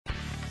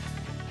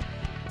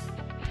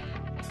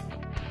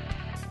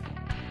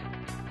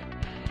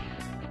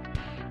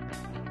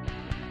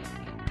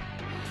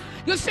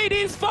You see,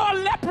 these four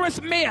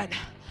leprous men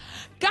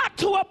got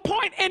to a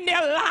point in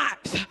their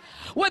lives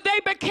where they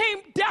became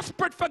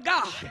desperate for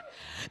God.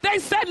 They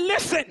said,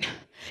 listen,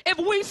 if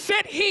we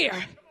sit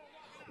here,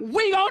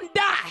 we gonna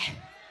die.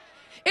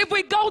 If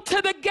we go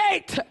to the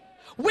gate,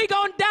 we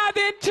gonna die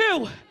then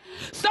too.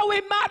 So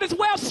we might as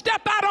well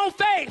step out on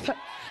faith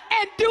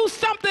and do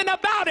something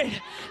about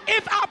it.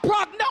 If our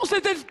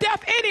prognosis is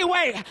death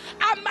anyway,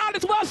 I might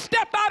as well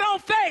step out on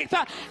faith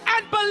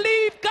and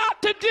believe God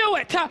to do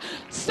it.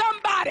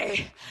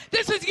 Somebody,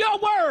 this is your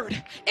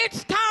word.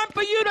 It's time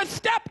for you to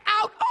step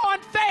out on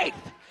faith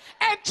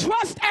and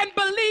trust and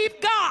believe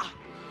God.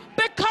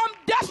 Become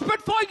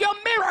desperate for your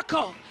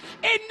miracle.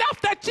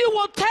 Enough that you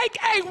will take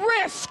a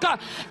risk.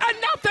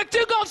 Enough that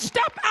you're going to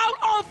step out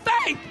on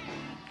faith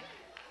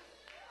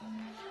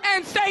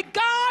and say,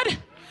 God,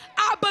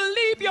 I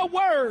believe your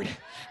word.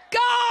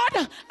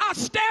 God, I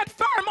stand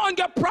firm on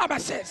your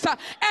promises.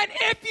 And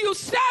if you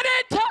said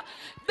it,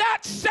 that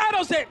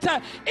settles it.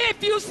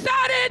 If you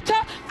said it,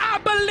 I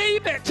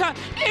believe it.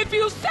 If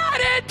you said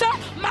it,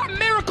 my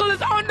miracle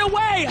is on the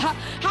way.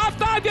 High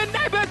five your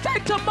neighbor and say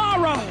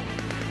tomorrow.